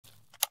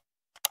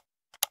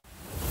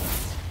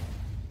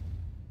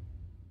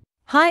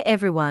Hi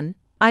everyone,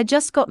 I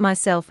just got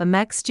myself a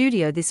Mac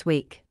Studio this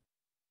week.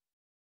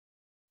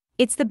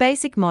 It's the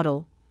basic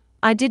model.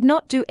 I did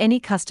not do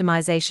any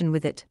customization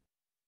with it.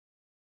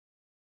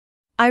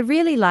 I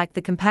really like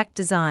the compact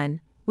design,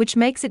 which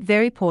makes it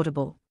very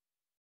portable.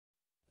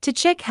 To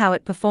check how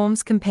it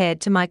performs compared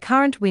to my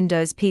current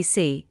Windows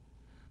PC,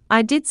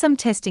 I did some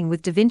testing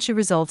with DaVinci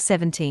Resolve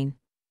 17.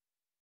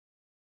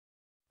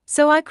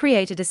 So I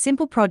created a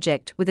simple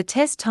project with a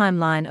test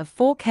timeline of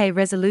 4K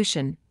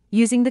resolution,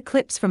 using the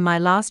clips from my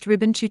last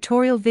ribbon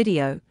tutorial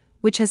video,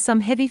 which has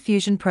some heavy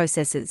fusion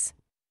processes.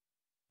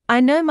 I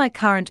know my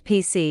current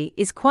PC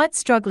is quite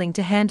struggling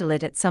to handle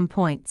it at some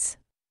points.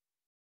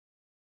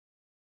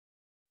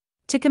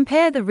 To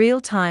compare the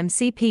real-time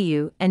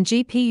CPU and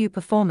GPU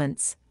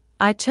performance,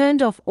 I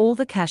turned off all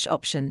the cache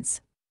options.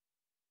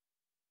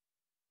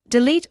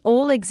 Delete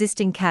all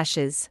existing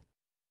caches.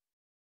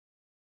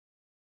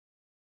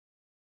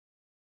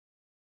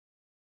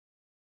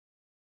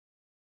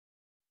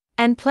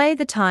 And play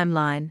the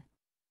timeline.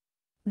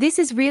 This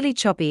is really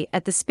choppy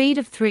at the speed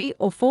of 3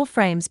 or 4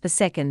 frames per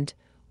second,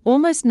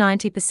 almost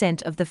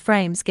 90% of the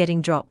frames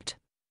getting dropped.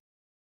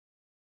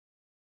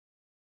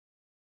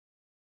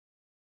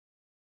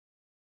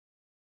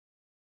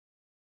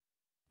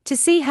 To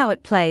see how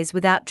it plays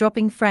without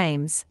dropping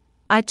frames,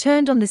 I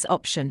turned on this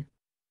option.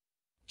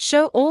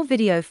 Show all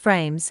video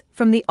frames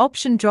from the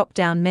option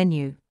drop-down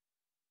menu.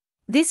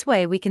 This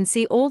way we can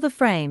see all the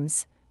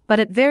frames,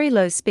 but at very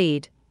low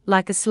speed,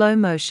 like a slow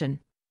motion.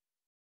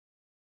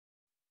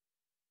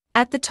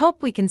 At the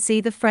top we can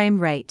see the frame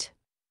rate.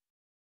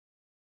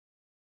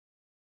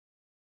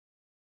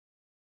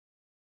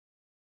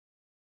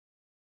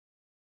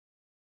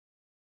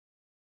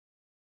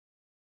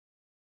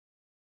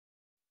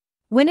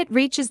 When it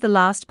reaches the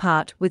last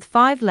part with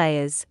 5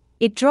 layers,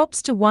 it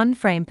drops to 1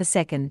 frame per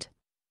second.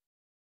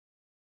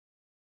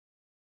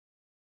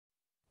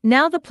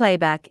 Now the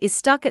playback is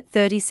stuck at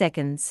 30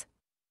 seconds.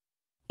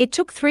 It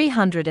took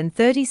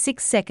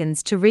 336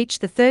 seconds to reach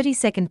the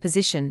 30-second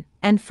position,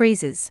 and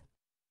freezes.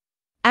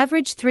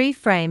 Average 3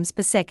 frames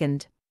per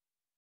second.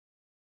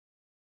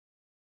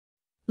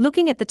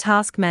 Looking at the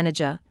task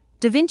manager,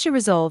 DaVinci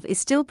Resolve is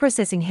still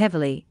processing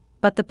heavily,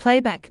 but the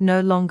playback no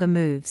longer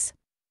moves.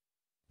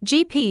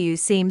 GPU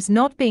seems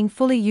not being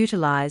fully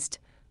utilized,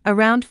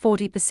 around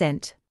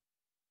 40%.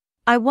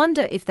 I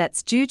wonder if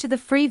that's due to the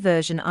free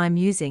version I'm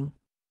using.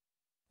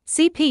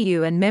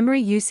 CPU and memory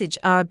usage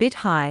are a bit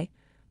high,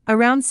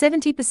 around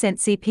 70%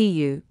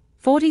 CPU,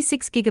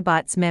 46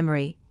 GB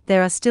memory.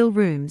 There are still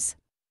rooms.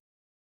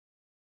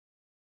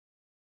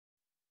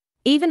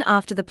 Even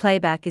after the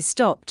playback is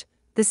stopped,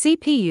 the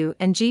CPU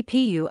and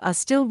GPU are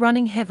still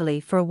running heavily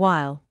for a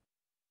while.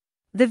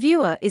 The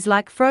viewer is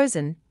like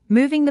frozen,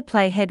 moving the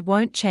playhead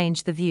won't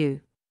change the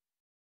view.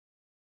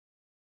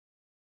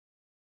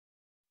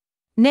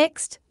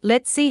 Next,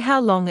 let's see how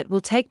long it will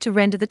take to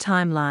render the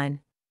timeline.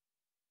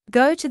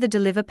 Go to the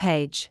Deliver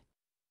page.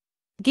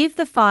 Give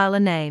the file a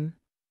name.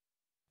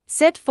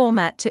 Set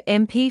format to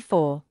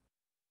MP4.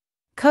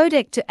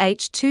 Codec to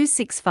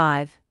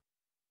H.265.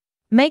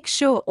 Make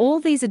sure all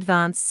these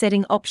advanced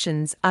setting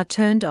options are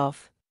turned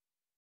off.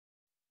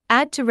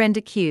 Add to render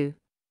queue.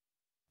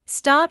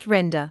 Start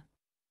render.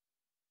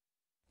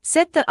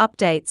 Set the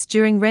updates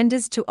during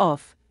renders to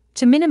off,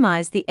 to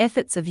minimize the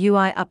efforts of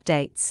UI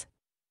updates.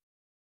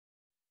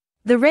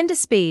 The render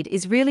speed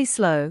is really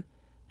slow,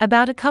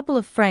 about a couple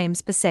of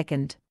frames per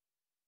second.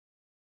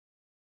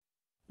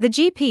 The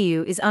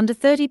GPU is under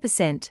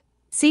 30%,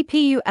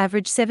 CPU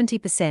average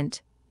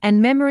 70%,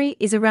 and memory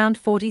is around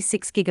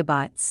 46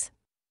 GB.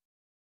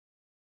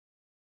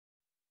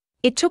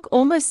 It took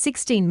almost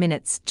 16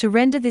 minutes to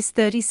render this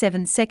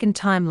 37-second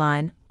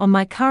timeline on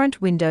my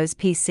current Windows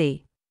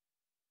PC.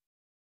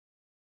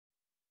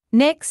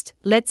 Next,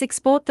 let's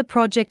export the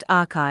project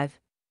archive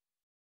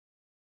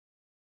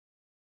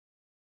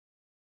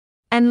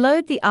and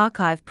load the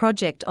archive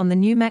project on the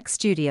new Mac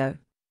Studio.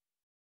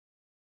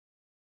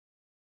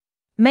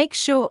 Make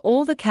sure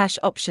all the cache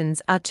options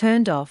are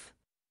turned off.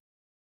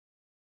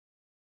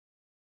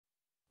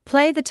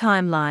 Play the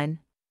timeline.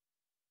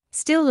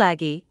 Still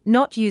laggy,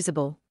 not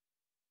usable.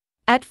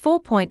 At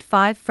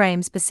 4.5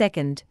 frames per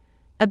second,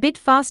 a bit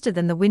faster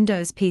than the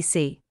Windows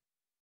PC.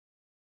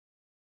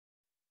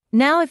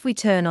 Now if we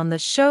turn on the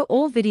Show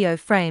All Video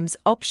Frames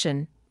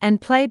option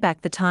and play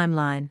back the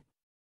timeline.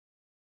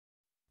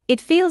 It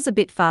feels a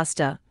bit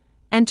faster,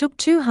 and took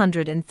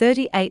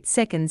 238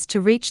 seconds to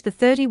reach the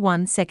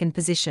 31-second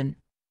position.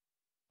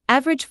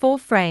 Average 4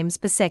 frames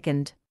per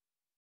second.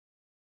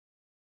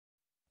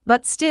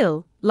 But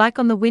still, like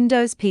on the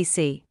Windows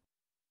PC.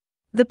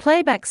 The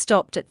playback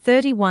stopped at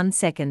 31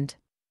 seconds.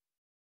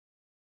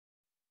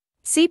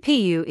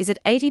 CPU is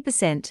at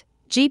 80%,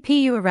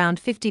 GPU around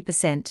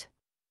 50%.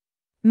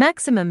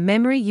 Maximum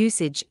memory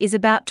usage is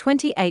about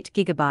 28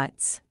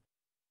 GB.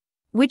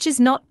 Which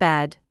is not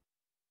bad.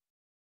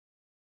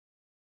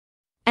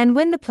 And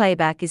when the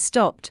playback is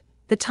stopped,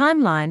 the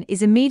timeline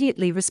is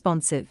immediately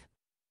responsive.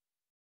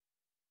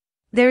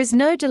 There is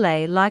no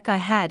delay like I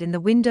had in the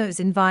Windows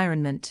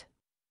environment.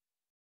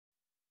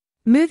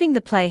 Moving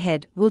the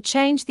playhead will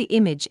change the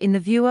image in the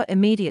viewer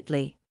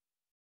immediately.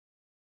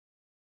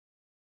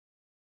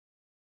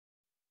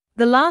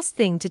 The last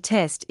thing to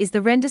test is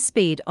the render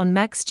speed on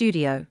Mac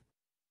Studio.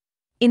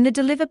 In the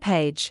Deliver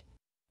page,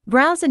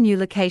 browse a new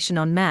location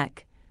on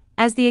Mac,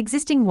 as the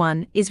existing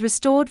one is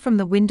restored from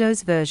the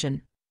Windows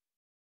version.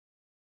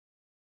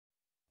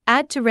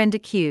 Add to render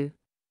queue.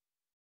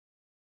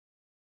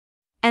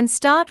 And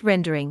start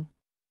rendering.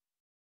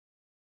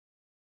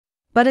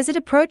 But as it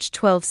approached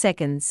 12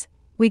 seconds,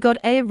 we got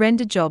a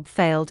render job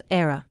failed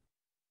error.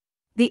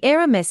 The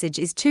error message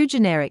is too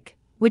generic,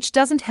 which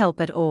doesn't help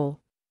at all.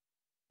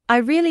 I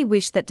really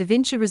wish that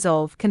DaVinci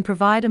Resolve can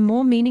provide a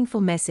more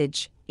meaningful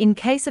message in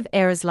case of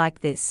errors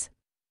like this.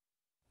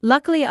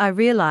 Luckily, I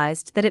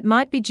realized that it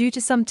might be due to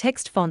some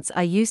text fonts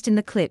I used in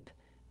the clip.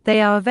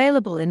 They are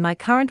available in my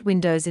current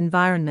Windows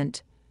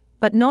environment,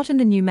 but not in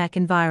the new Mac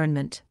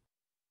environment.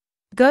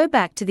 Go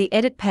back to the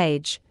Edit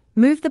page,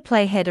 move the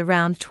playhead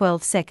around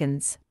 12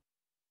 seconds.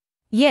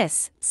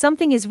 Yes,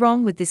 something is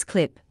wrong with this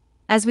clip.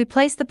 As we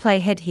place the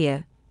playhead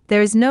here,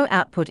 there is no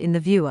output in the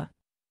viewer.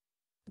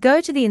 Go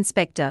to the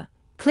inspector,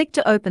 click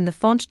to open the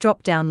font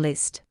drop-down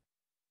list.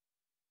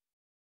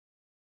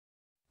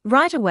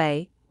 Right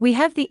away, we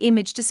have the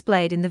image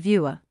displayed in the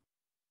viewer.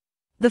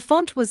 The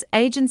font was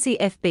Agency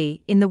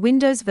FB in the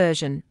Windows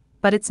version,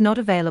 but it's not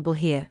available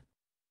here.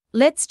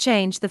 Let's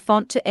change the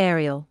font to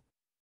Arial.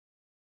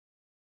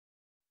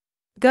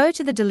 Go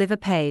to the Deliver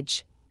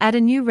page, add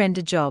a new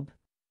render job.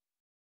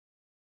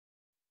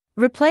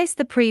 Replace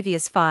the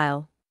previous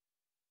file.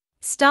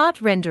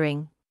 Start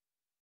rendering.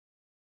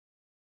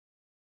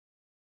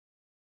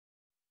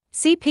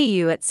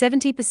 CPU at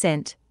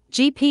 70%,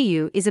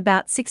 GPU is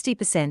about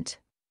 60%.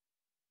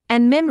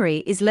 And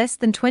memory is less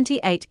than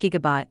 28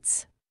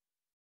 GB.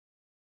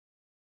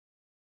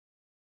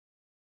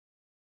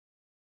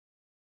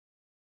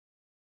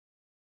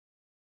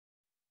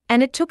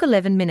 And it took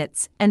 11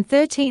 minutes and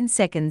 13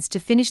 seconds to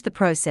finish the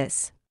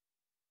process,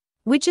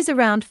 which is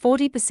around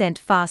 40%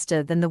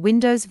 faster than the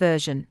Windows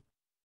version.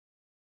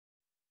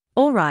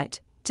 Alright,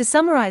 to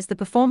summarize the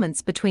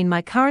performance between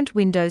my current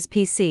Windows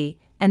PC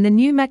and the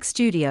new Mac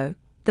Studio,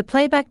 the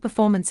playback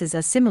performances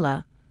are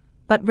similar,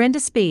 but render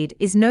speed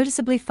is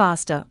noticeably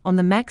faster on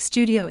the Mac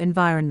Studio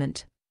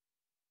environment.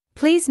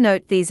 Please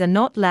note these are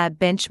not lab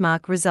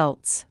benchmark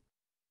results.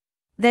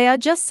 They are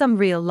just some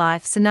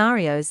real-life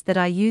scenarios that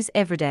I use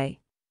every day.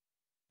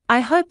 I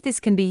hope this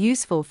can be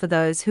useful for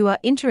those who are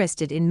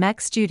interested in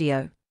Mac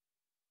Studio.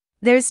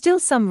 There is still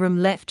some room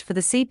left for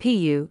the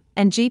CPU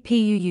and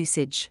GPU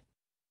usage.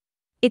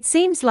 It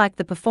seems like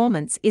the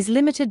performance is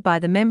limited by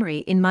the memory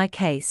in my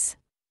case.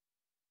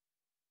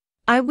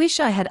 I wish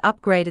I had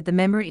upgraded the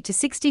memory to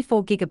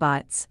 64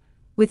 GB.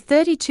 With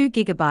 32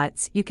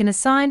 GB you can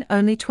assign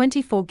only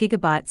 24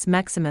 GB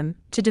maximum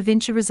to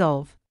DaVinci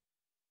Resolve.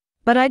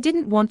 But I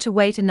didn't want to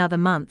wait another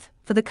month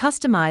for the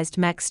customized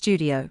Mac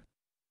Studio.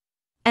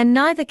 And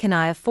neither can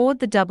I afford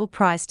the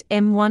double-priced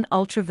M1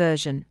 Ultra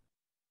version.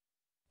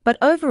 But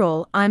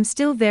overall I'm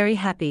still very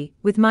happy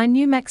with my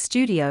new Mac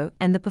Studio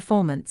and the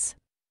performance.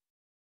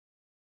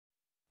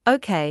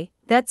 Okay,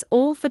 that's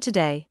all for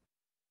today.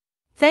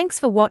 Thanks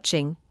for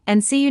watching,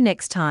 and see you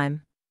next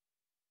time.